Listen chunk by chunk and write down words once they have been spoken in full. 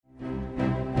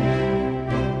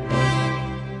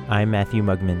I'm Matthew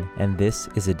Mugman, and this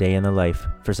is A Day in the Life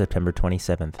for September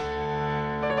 27th.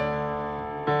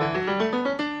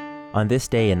 On this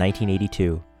day in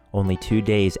 1982, only 2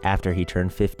 days after he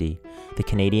turned 50, the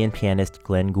Canadian pianist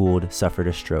Glenn Gould suffered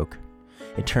a stroke.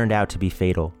 It turned out to be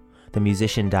fatal. The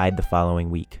musician died the following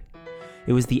week.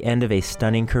 It was the end of a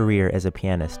stunning career as a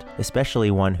pianist,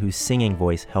 especially one whose singing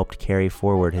voice helped carry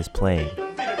forward his playing.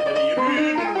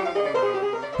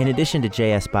 In addition to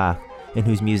J.S. Bach, in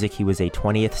whose music he was a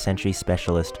 20th century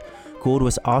specialist, Gould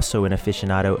was also an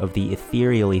aficionado of the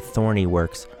ethereally thorny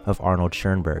works of Arnold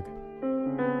Schoenberg.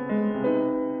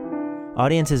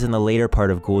 Audiences in the later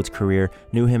part of Gould's career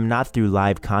knew him not through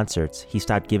live concerts, he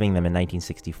stopped giving them in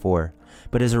 1964,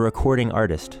 but as a recording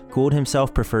artist. Gould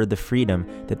himself preferred the freedom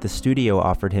that the studio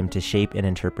offered him to shape an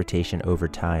interpretation over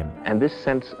time. And this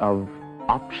sense of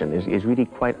option is really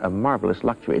quite a marvelous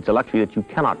luxury. It's a luxury that you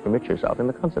cannot permit yourself in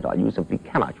the concert hall. You simply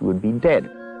cannot. You would be dead.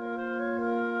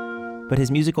 But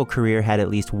his musical career had at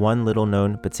least one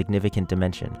little-known but significant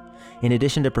dimension. In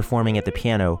addition to performing at the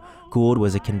piano, Gould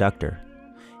was a conductor.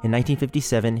 In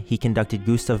 1957, he conducted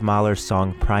Gustav Mahler's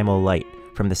song Primal Light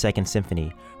from the Second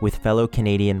Symphony, with fellow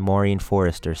Canadian Maureen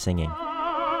Forrester singing.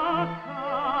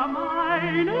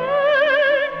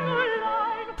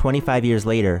 25 years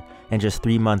later, and just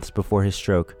 3 months before his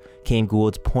stroke, came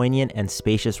Gould's poignant and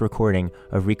spacious recording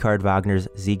of Richard Wagner's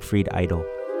Siegfried Idyll.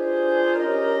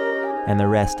 And the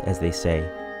rest, as they say,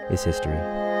 is history.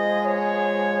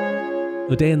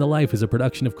 A Day in the Life is a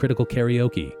production of Critical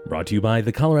Karaoke, brought to you by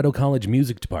the Colorado College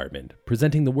Music Department,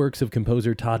 presenting the works of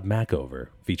composer Todd Mackover,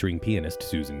 featuring pianist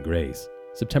Susan Grace.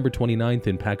 September 29th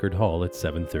in Packard Hall at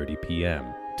 7:30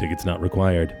 p.m. Tickets not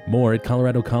required. More at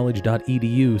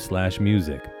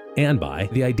coloradocollege.edu/music. And by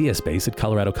the Idea Space at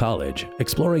Colorado College,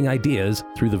 exploring ideas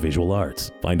through the visual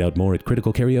arts. Find out more at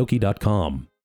criticalkaraoke.com.